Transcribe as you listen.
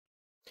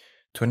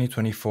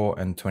2024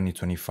 and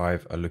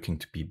 2025 are looking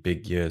to be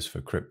big years for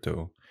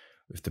crypto,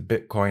 with the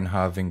Bitcoin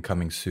halving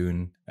coming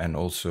soon and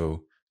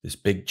also this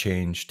big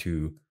change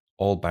to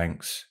all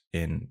banks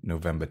in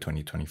November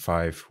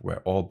 2025, where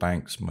all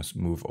banks must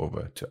move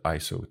over to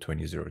ISO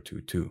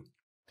 20022.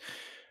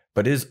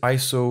 But is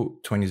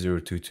ISO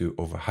 20022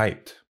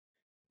 overhyped?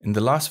 In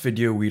the last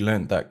video, we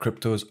learned that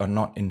cryptos are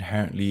not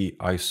inherently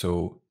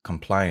ISO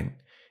compliant.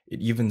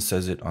 It even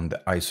says it on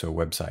the ISO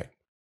website.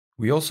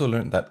 We also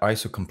learned that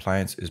ISO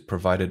compliance is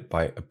provided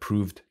by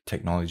approved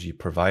technology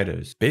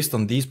providers. Based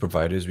on these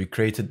providers, we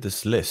created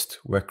this list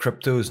where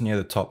cryptos near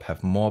the top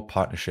have more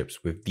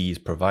partnerships with these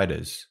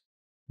providers.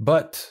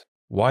 But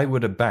why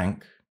would a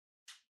bank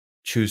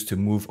choose to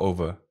move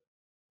over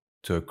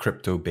to a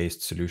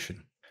crypto-based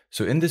solution?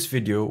 So in this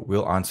video,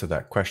 we'll answer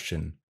that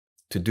question.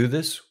 To do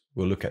this,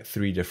 we'll look at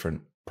three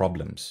different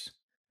problems.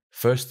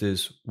 First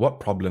is, what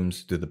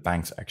problems do the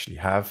banks actually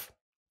have?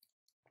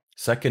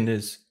 Second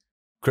is,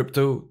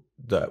 crypto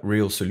the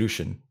real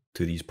solution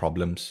to these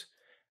problems?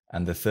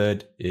 And the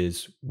third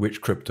is,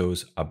 which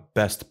cryptos are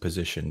best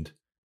positioned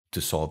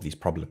to solve these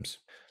problems?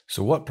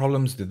 So what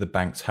problems do the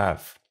banks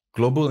have?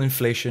 Global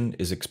inflation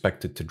is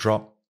expected to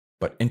drop,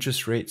 but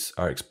interest rates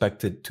are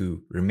expected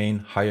to remain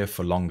higher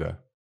for longer.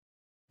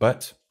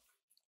 But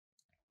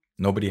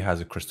nobody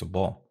has a crystal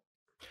ball.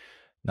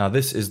 Now,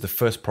 this is the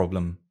first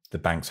problem the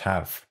banks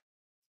have: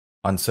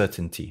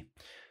 uncertainty.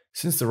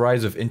 Since the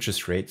rise of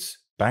interest rates,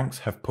 banks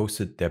have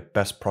posted their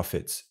best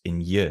profits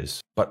in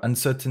years, but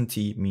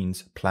uncertainty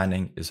means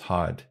planning is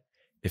hard.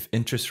 If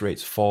interest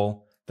rates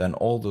fall, then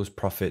all those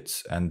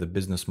profits and the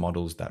business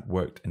models that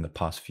worked in the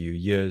past few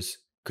years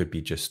could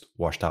be just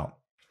washed out.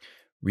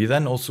 We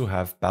then also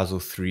have Basel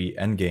III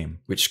Endgame,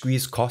 which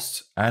squeeze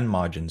costs and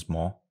margins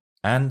more,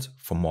 and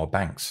for more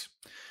banks.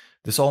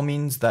 This all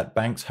means that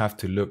banks have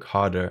to look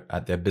harder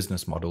at their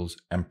business models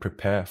and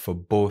prepare for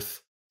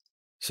both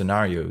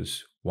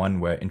scenarios, one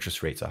where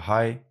interest rates are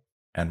high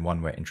and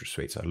one where interest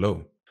rates are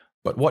low.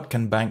 But what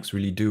can banks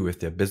really do with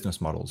their business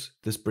models?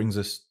 This brings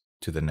us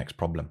to the next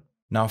problem.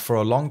 Now, for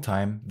a long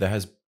time, there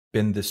has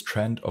been this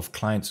trend of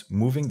clients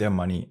moving their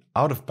money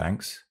out of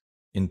banks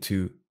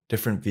into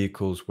different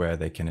vehicles where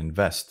they can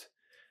invest.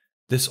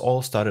 This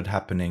all started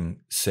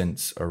happening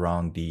since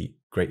around the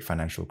Great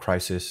Financial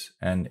Crisis,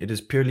 and it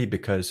is purely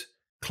because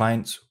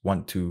clients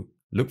want to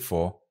look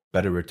for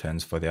better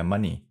returns for their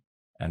money.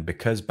 And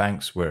because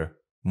banks were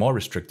more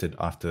restricted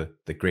after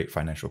the Great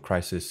Financial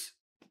Crisis,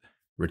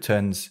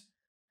 returns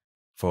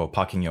for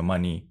parking your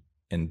money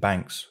in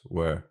banks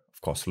were,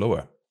 of course,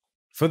 lower.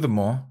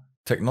 Furthermore,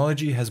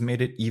 technology has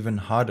made it even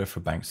harder for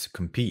banks to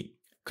compete.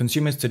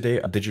 Consumers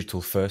today are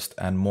digital first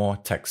and more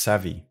tech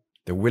savvy.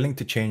 They're willing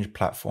to change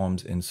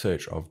platforms in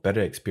search of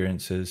better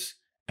experiences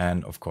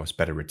and, of course,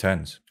 better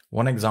returns.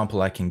 One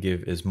example I can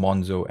give is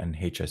Monzo and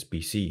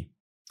HSBC.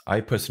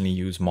 I personally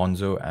use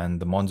Monzo, and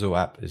the Monzo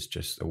app is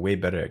just a way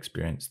better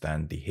experience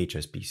than the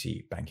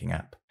HSBC banking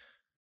app.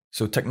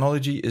 So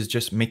technology is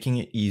just making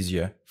it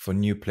easier for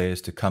new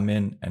players to come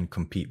in and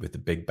compete with the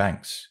big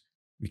banks.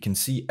 We can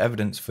see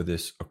evidence for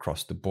this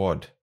across the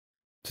board.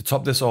 To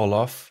top this all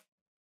off,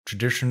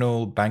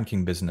 traditional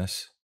banking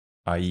business,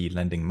 i.e.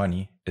 lending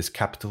money, is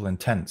capital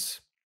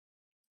intense.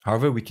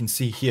 However, we can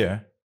see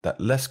here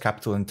that less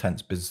capital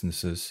intense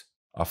businesses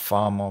are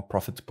far more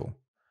profitable.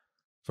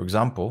 For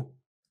example,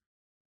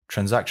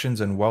 transactions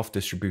and wealth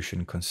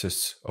distribution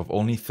consists of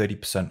only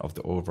 30% of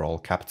the overall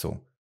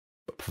capital,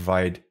 but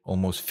provide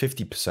almost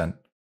 50%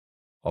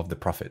 of the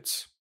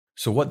profits.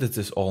 So what does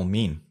this all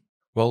mean?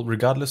 Well,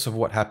 regardless of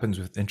what happens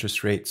with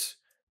interest rates,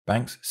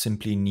 banks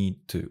simply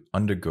need to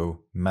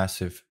undergo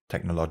massive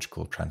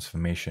technological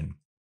transformation.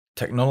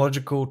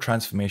 Technological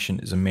transformation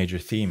is a major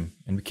theme,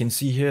 and we can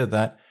see here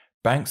that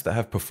banks that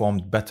have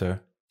performed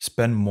better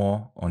spend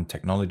more on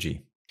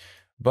technology.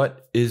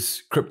 But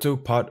is crypto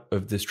part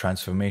of this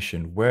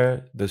transformation?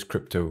 Where does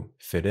crypto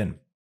fit in?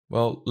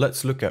 Well,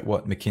 let's look at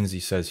what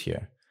McKinsey says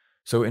here.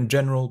 So in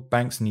general,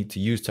 banks need to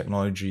use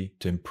technology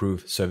to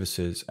improve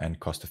services and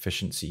cost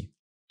efficiency.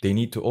 They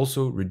need to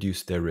also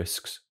reduce their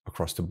risks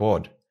across the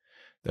board.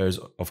 There's,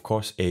 of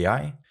course,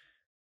 AI,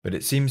 but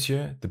it seems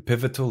here the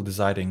pivotal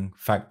deciding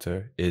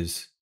factor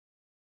is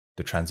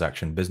the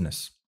transaction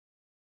business.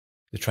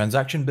 The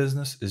transaction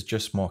business is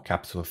just more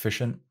capital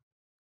efficient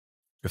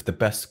with the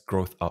best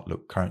growth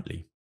outlook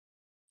currently.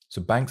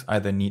 So banks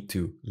either need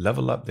to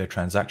level up their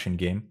transaction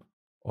game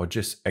or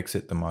just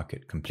exit the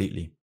market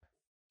completely.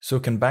 So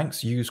can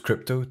banks use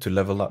crypto to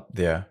level up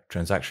their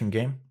transaction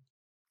game?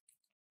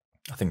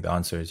 I think the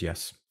answer is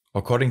yes.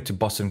 According to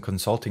Boston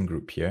Consulting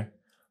Group here,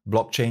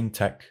 blockchain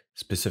tech,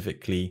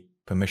 specifically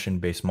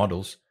permission-based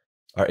models,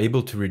 are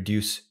able to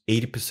reduce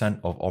 80%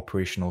 of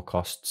operational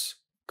costs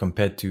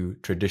compared to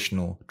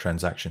traditional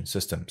transaction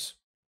systems.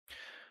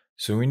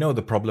 So we know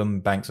the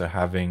problem banks are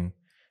having.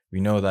 We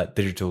know that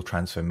digital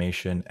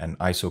transformation and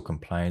ISO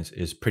compliance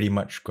is pretty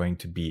much going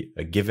to be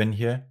a given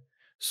here.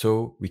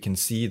 So we can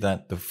see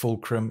that the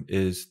fulcrum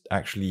is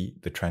actually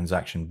the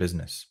transaction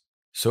business.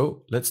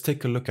 So let's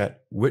take a look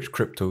at which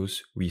cryptos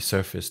we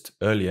surfaced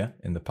earlier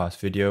in the past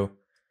video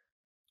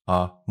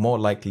are more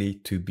likely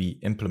to be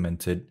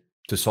implemented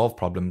to solve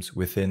problems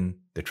within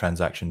the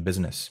transaction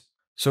business.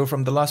 So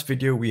from the last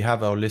video, we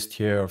have our list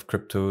here of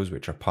cryptos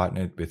which are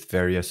partnered with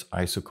various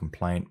ISO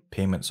compliant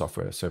payment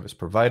software service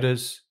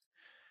providers.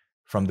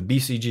 From the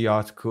BCG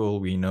article,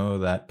 we know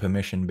that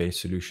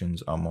permission-based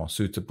solutions are more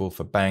suitable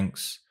for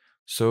banks.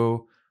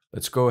 So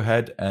let's go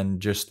ahead and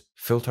just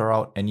filter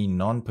out any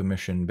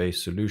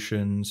non-permission-based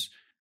solutions.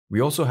 We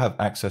also have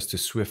access to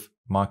Swift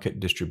market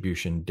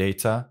distribution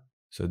data.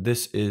 So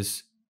this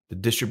is the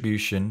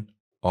distribution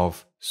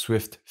of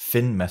Swift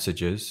fin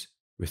messages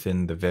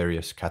within the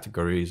various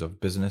categories of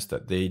business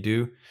that they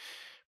do,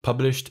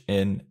 published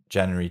in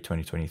January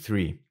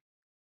 2023.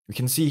 We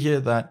can see here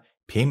that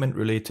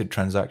payment-related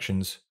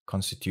transactions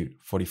constitute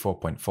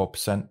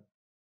 44.4%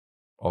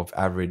 of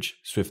average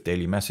Swift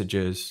daily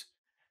messages,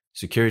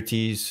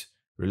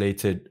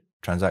 securities-related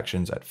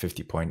transactions at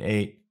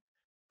 50.8%,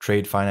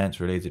 trade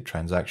finance-related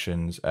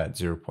transactions at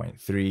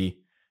 0.3%,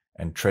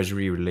 and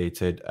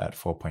Treasury-related at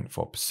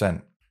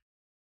 4.4%.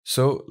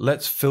 So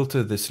let's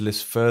filter this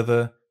list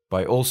further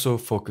by also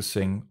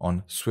focusing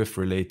on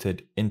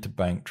Swift-related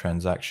interbank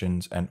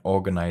transactions and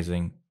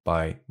organizing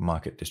by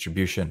market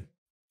distribution.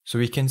 So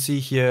we can see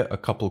here a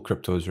couple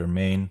cryptos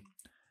remain.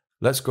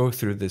 Let's go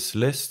through this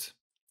list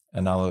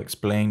and I'll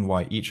explain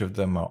why each of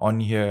them are on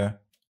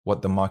here,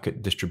 what the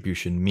market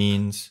distribution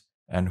means,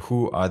 and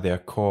who are their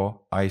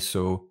core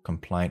ISO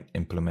compliant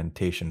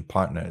implementation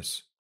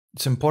partners.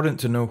 It's important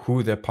to know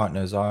who their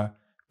partners are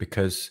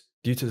because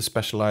due to the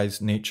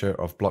specialized nature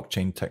of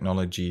blockchain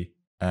technology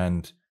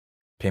and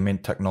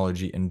payment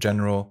technology in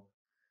general,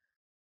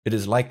 it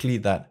is likely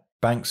that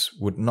banks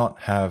would not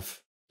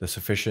have the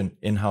sufficient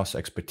in-house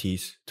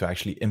expertise to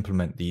actually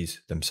implement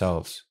these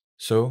themselves.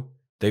 So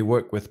they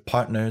work with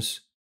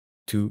partners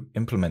to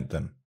implement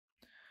them.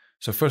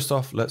 So first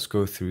off, let's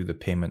go through the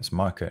payments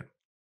market.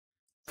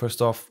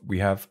 First off, we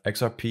have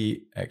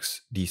XRP,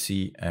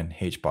 XDC, and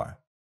HBAR.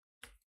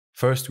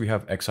 First, we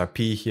have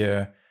XRP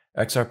here.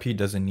 XRP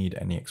doesn't need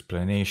any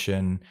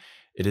explanation.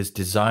 It is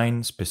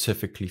designed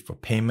specifically for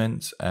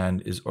payments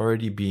and is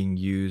already being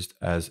used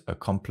as a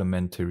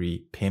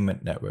complementary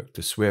payment network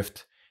to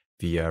Swift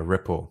via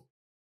Ripple.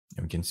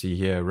 And we can see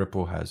here,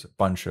 Ripple has a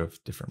bunch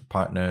of different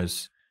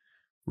partners.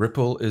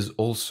 Ripple is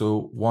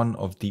also one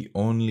of the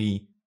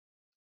only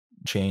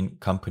chain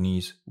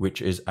companies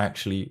which is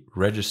actually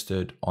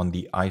registered on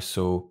the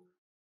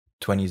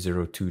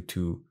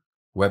ISO20022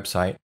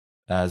 website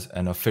as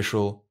an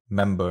official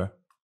member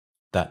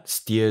that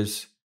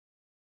steers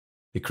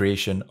the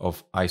creation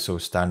of ISO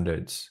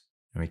standards.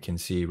 And we can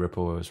see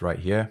Ripple is right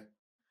here.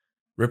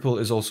 Ripple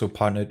is also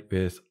partnered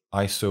with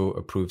ISO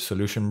approved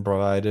solution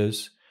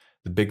providers,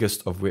 the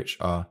biggest of which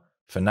are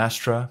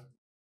Finastra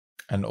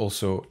and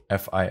also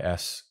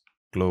FIS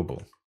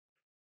Global.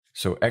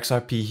 So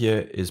XRP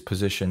here is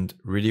positioned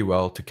really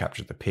well to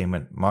capture the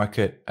payment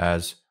market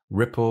as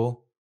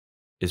Ripple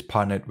is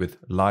partnered with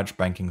large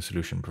banking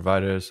solution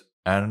providers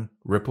and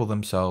Ripple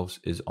themselves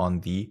is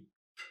on the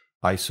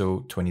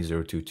ISO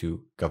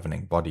 20022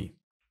 governing body.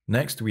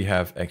 Next, we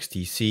have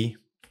XDC.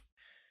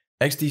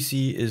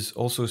 XDC is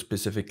also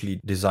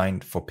specifically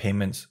designed for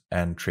payments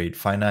and trade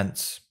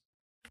finance.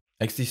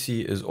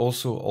 XDC is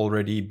also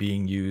already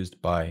being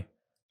used by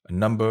a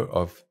number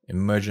of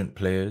emergent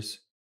players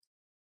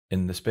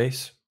in the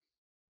space.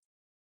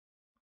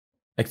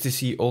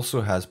 XDC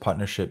also has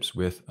partnerships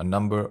with a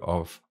number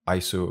of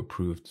ISO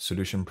approved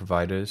solution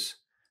providers,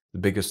 the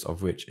biggest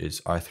of which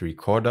is R3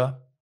 Corda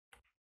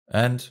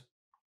and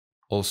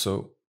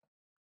also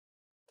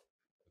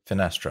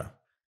Finastra.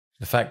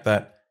 The fact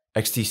that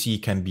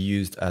XDC can be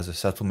used as a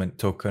settlement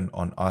token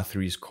on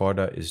R3's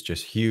Corda is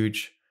just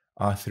huge.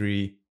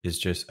 R3 is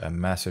just a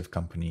massive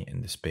company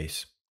in the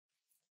space.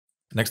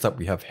 Next up,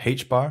 we have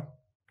HBAR.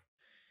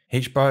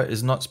 HBAR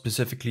is not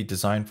specifically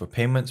designed for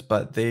payments,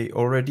 but they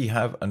already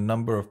have a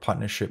number of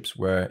partnerships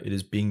where it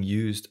is being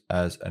used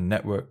as a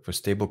network for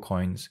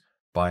stablecoins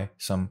by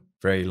some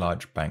very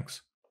large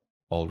banks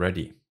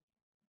already.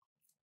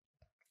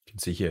 You can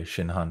see here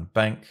Shinhan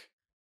Bank,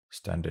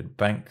 Standard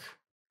Bank,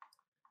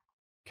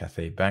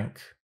 Cathay Bank.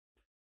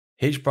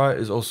 HBAR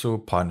is also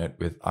partnered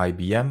with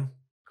IBM,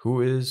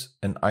 who is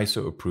an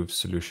ISO approved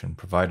solution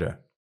provider.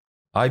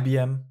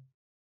 IBM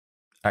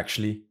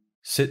actually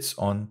sits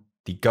on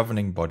the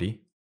governing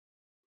body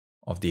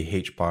of the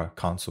HBAR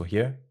Council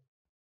here,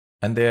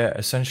 and they're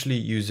essentially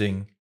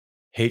using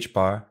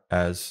HBAR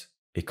as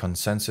a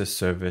consensus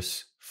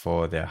service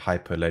for their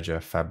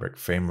Hyperledger Fabric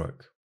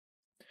framework.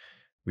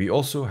 We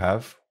also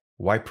have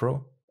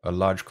Wipro, a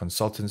large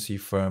consultancy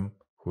firm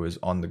who is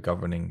on the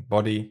governing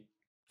body.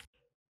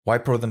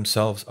 Wipro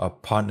themselves are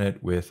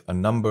partnered with a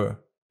number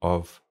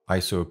of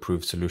ISO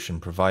approved solution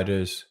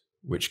providers,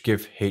 which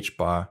give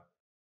HBAR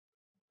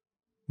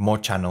more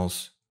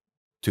channels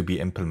to be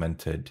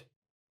implemented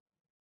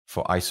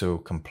for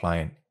ISO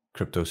compliant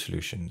crypto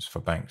solutions for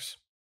banks.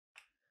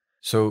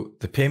 So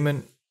the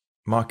payment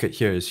market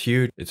here is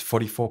huge. It's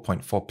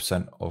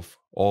 44.4% of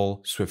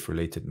all Swift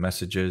related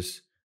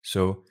messages.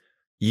 So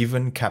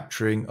even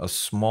capturing a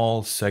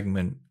small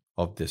segment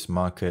of this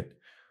market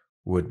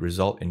would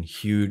result in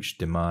huge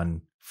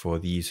demand for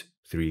these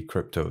three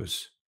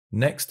cryptos.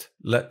 Next,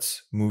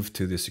 let's move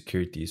to the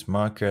securities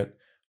market.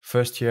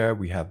 First here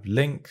we have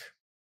Link.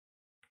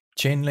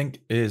 Chainlink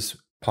is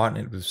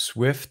partnered with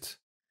Swift,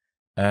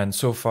 and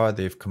so far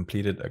they've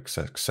completed a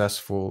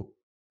successful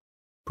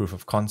proof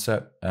of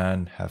concept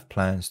and have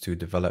plans to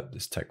develop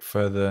this tech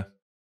further.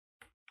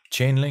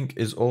 Chainlink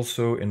is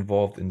also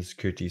involved in the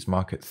securities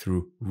market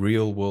through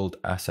real-world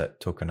asset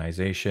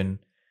tokenization,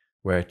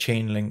 where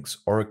Chainlink's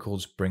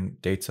oracles bring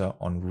data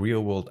on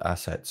real-world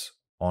assets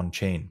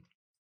on-chain,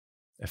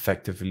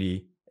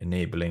 effectively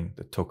enabling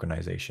the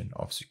tokenization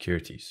of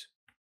securities.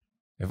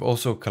 They've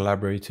also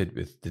collaborated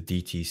with the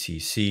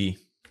DTCC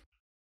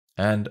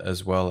and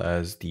as well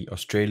as the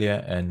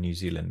Australia and New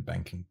Zealand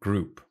banking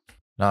group.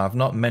 Now, I've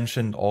not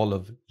mentioned all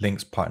of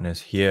Link's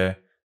partners here,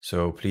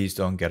 so please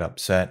don't get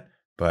upset,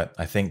 but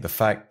I think the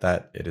fact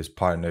that it is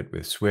partnered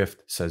with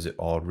Swift says it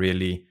all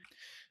really.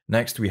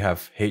 Next, we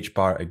have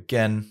HBAR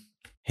again.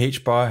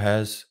 HBAR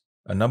has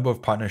a number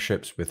of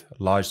partnerships with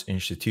large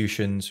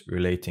institutions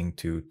relating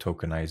to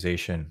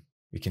tokenization.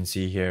 We can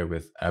see here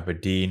with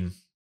Aberdeen,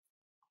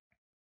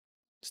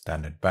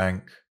 Standard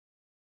Bank,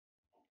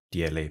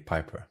 DLA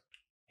Piper.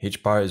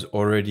 HBAR is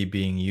already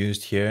being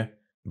used here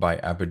by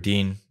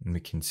Aberdeen, and we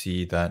can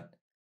see that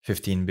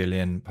 £15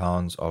 billion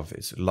of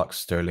its Lux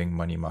Sterling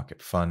money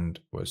market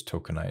fund was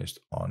tokenized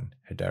on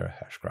Hedera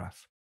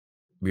Hashgraph.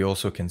 We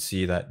also can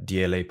see that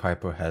DLA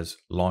Piper has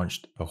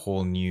launched a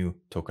whole new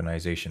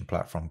tokenization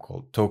platform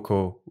called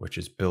Toko, which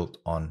is built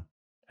on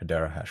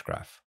Hedera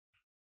Hashgraph.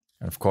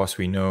 And of course,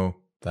 we know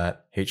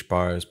that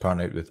HBAR is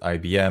partnered with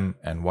IBM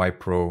and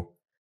Wipro.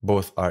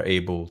 Both are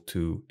able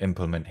to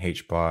implement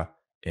HBAR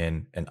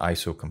in an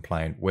ISO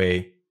compliant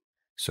way.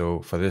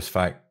 So for this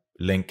fact,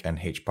 Link and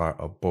HBAR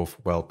are both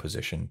well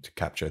positioned to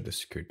capture the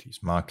securities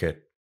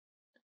market.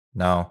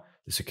 Now,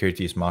 the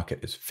securities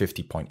market is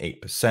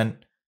 50.8%.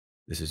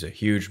 This is a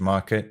huge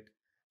market.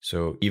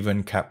 So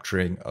even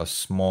capturing a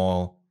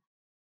small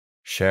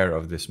share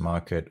of this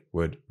market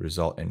would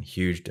result in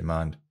huge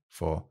demand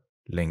for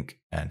Link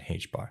and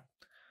HBAR.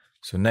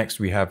 So next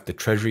we have the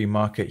Treasury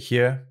market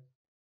here.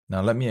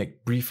 Now let me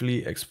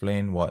briefly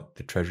explain what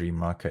the Treasury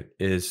market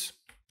is.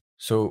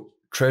 So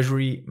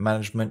Treasury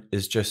management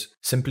is just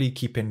simply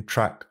keeping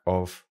track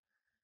of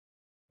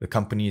the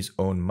company's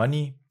own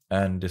money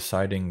and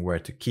deciding where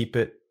to keep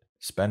it,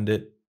 spend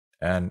it,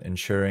 and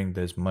ensuring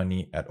there's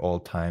money at all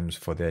times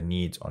for their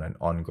needs on an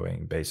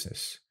ongoing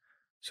basis.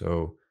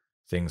 So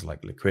things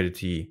like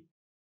liquidity,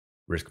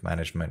 risk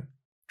management,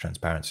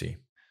 transparency.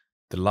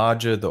 The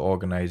larger the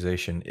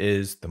organization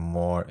is, the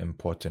more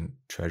important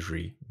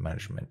treasury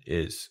management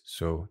is.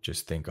 So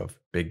just think of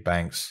big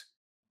banks,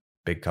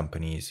 big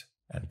companies,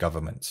 and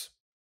governments.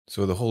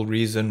 So the whole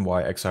reason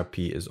why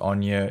XRP is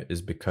on here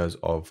is because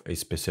of a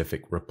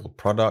specific Ripple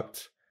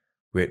product,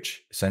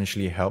 which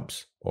essentially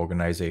helps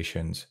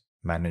organizations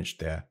manage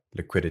their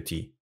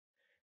liquidity.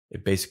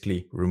 It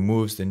basically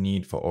removes the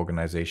need for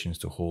organizations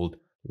to hold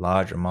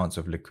large amounts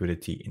of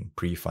liquidity in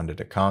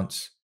pre-funded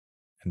accounts.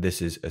 And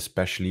this is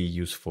especially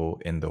useful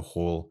in the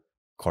whole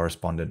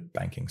correspondent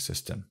banking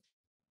system.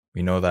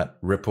 We know that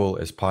Ripple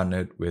is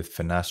partnered with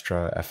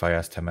Finastra,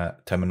 FIS,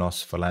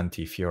 Temenos,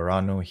 Volanti,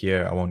 Fiorano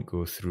here. I won't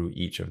go through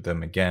each of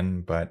them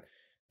again, but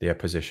they are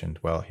positioned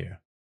well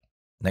here.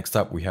 Next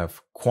up, we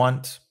have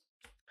Quant.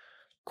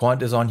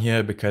 Quant is on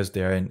here because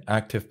they are in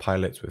active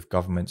pilots with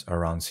governments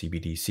around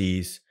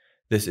CBDCs.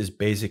 This is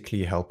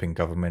basically helping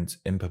governments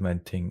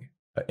implementing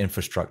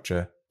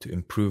infrastructure to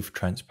improve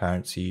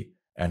transparency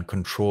and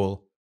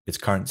control its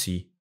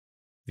currency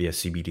via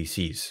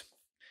CBDCs.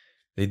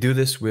 They do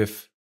this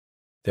with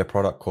their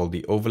product called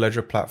the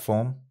Overledger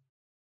platform,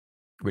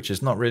 which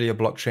is not really a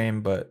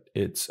blockchain, but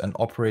it's an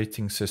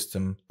operating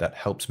system that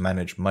helps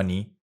manage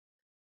money,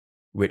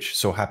 which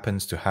so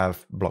happens to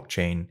have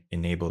blockchain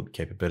enabled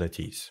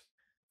capabilities.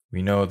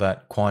 We know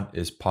that Quant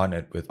is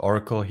partnered with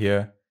Oracle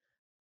here,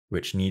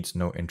 which needs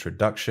no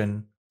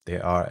introduction. They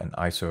are an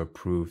ISO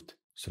approved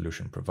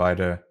solution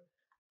provider,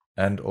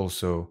 and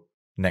also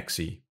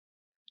Nexi.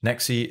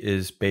 Nexi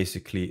is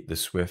basically the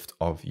Swift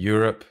of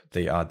Europe.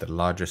 They are the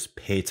largest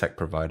pay tech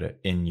provider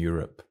in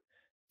Europe.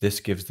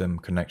 This gives them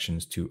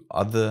connections to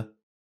other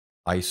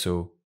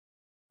ISO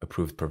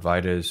approved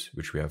providers,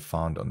 which we have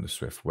found on the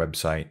Swift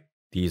website.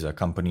 These are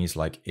companies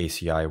like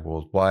ACI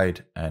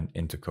Worldwide and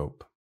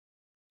Intercope.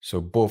 So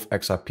both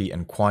XRP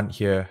and Quant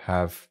here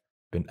have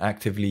been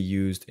actively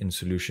used in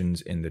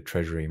solutions in the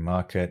Treasury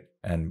market,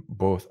 and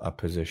both are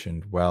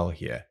positioned well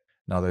here.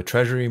 Now, the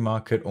Treasury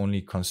market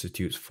only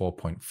constitutes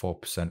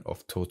 4.4%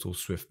 of total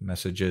Swift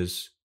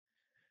messages,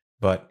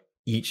 but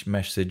each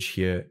message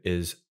here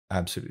is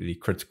absolutely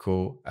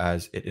critical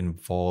as it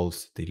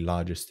involves the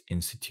largest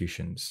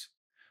institutions.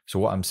 So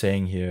what I'm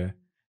saying here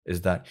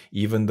is that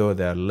even though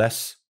there are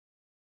less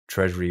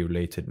Treasury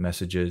related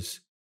messages,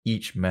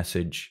 each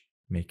message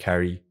may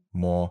carry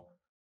more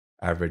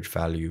average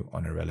value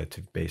on a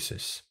relative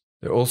basis.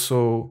 There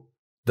also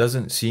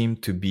doesn't seem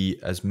to be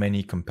as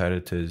many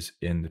competitors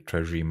in the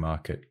Treasury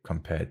market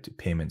compared to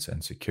payments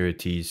and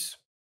securities.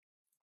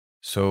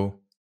 So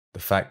the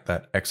fact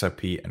that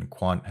XRP and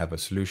Quant have a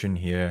solution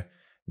here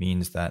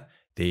means that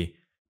they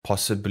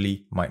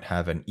possibly might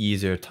have an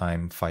easier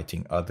time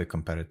fighting other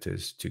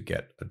competitors to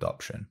get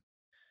adoption.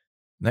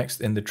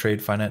 Next, in the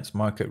trade finance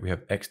market, we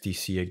have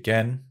XDC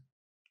again.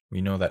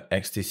 We know that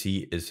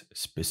XDC is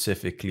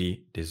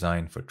specifically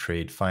designed for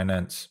trade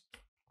finance.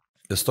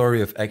 The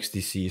story of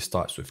XDC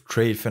starts with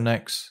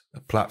TradeFinex, a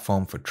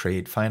platform for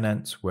trade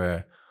finance,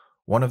 where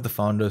one of the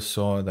founders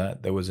saw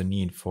that there was a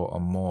need for a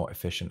more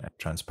efficient and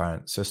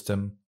transparent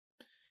system.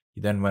 He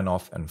then went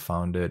off and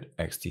founded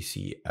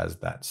XDC as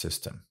that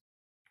system.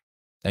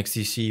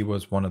 XDC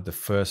was one of the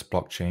first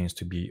blockchains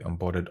to be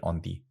onboarded on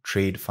the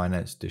Trade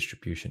Finance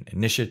Distribution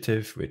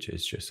Initiative, which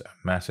is just a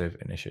massive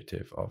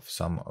initiative of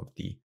some of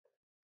the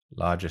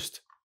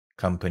largest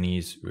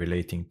companies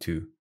relating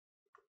to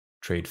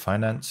trade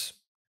finance.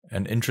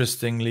 And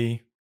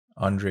interestingly,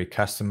 Andre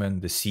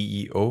Kasterman, the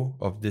CEO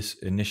of this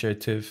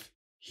initiative,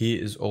 he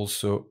is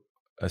also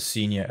a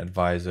senior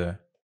advisor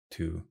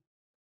to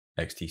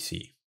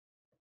XDC.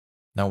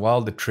 Now,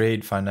 while the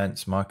trade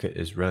finance market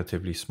is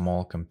relatively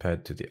small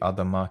compared to the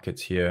other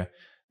markets here,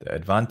 the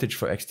advantage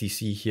for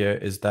XDC here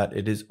is that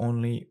it is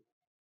only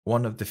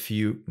one of the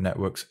few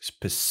networks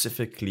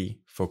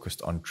specifically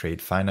focused on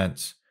trade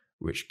finance,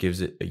 which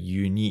gives it a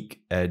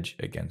unique edge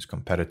against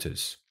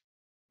competitors,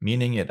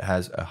 meaning it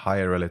has a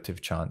higher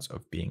relative chance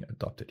of being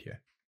adopted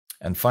here.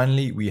 And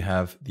finally, we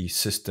have the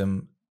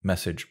system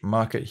message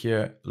market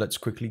here. Let's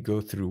quickly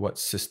go through what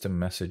system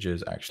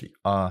messages actually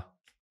are.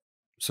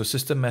 So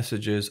system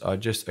messages are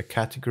just a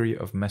category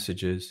of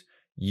messages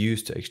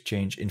used to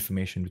exchange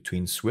information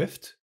between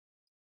SWIFT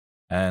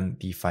and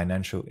the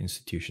financial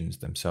institutions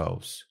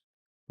themselves,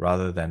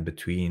 rather than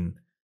between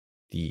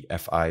the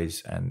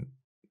FIs and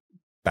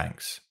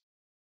banks,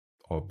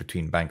 or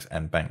between banks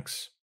and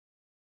banks.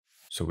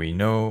 So we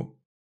know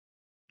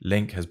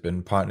Link has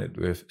been partnered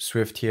with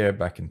SWIFT here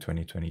back in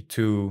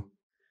 2022.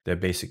 They're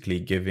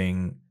basically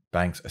giving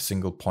banks a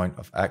single point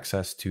of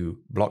access to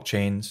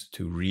blockchains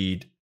to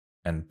read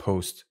and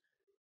post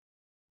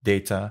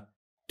data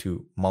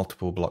to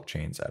multiple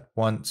blockchains at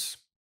once.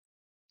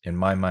 In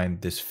my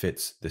mind, this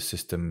fits the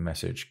system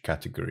message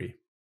category.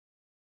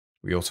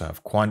 We also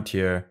have Quant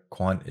here.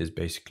 Quant is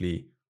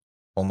basically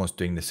almost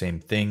doing the same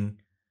thing.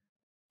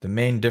 The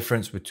main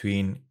difference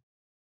between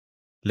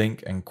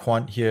Link and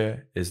Quant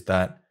here is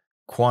that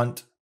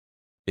Quant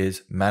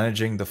is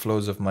managing the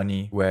flows of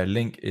money, where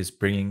Link is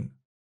bringing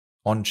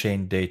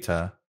on-chain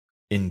data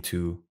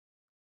into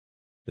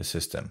the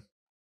system.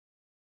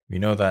 We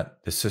know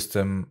that the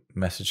system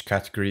message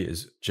category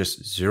is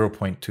just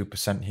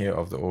 0.2% here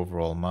of the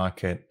overall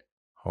market.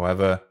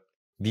 However,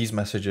 these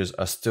messages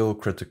are still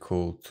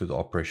critical to the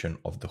operation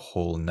of the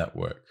whole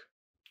network.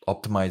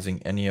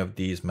 Optimizing any of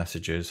these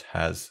messages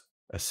has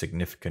a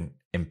significant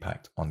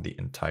impact on the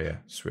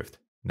entire Swift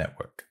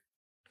network.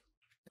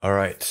 All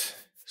right,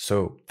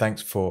 so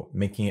thanks for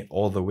making it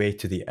all the way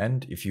to the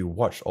end. If you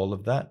watched all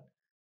of that,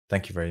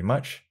 thank you very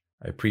much.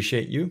 I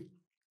appreciate you.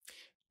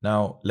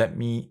 Now, let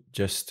me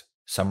just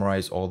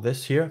summarize all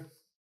this here.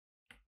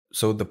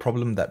 So the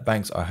problem that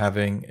banks are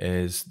having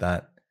is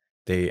that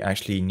they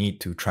actually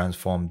need to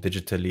transform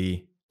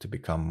digitally to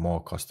become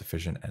more cost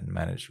efficient and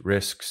manage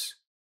risks.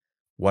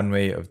 One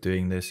way of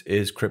doing this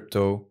is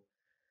crypto.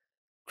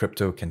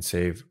 Crypto can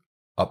save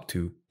up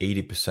to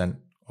 80%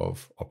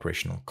 of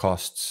operational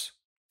costs.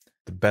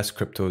 The best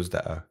cryptos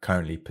that are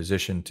currently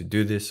positioned to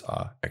do this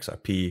are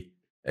XRP,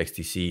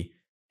 XDC,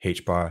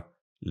 HBAR,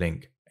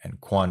 Link, and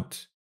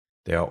Quant.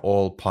 They are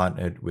all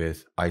partnered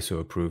with ISO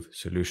approved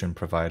solution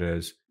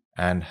providers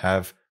and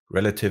have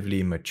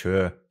relatively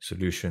mature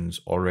solutions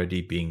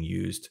already being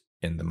used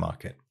in the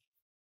market.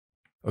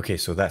 Okay,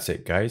 so that's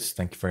it, guys.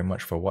 Thank you very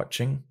much for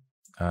watching.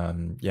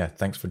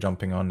 Thanks for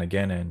jumping on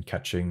again and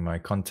catching my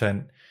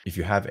content. If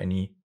you have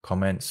any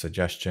comments,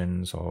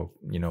 suggestions, or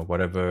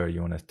whatever you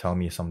want to tell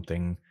me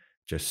something,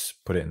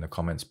 just put it in the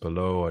comments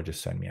below or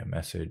just send me a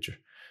message.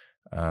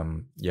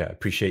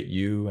 Appreciate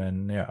you,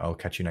 and I'll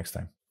catch you next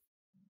time.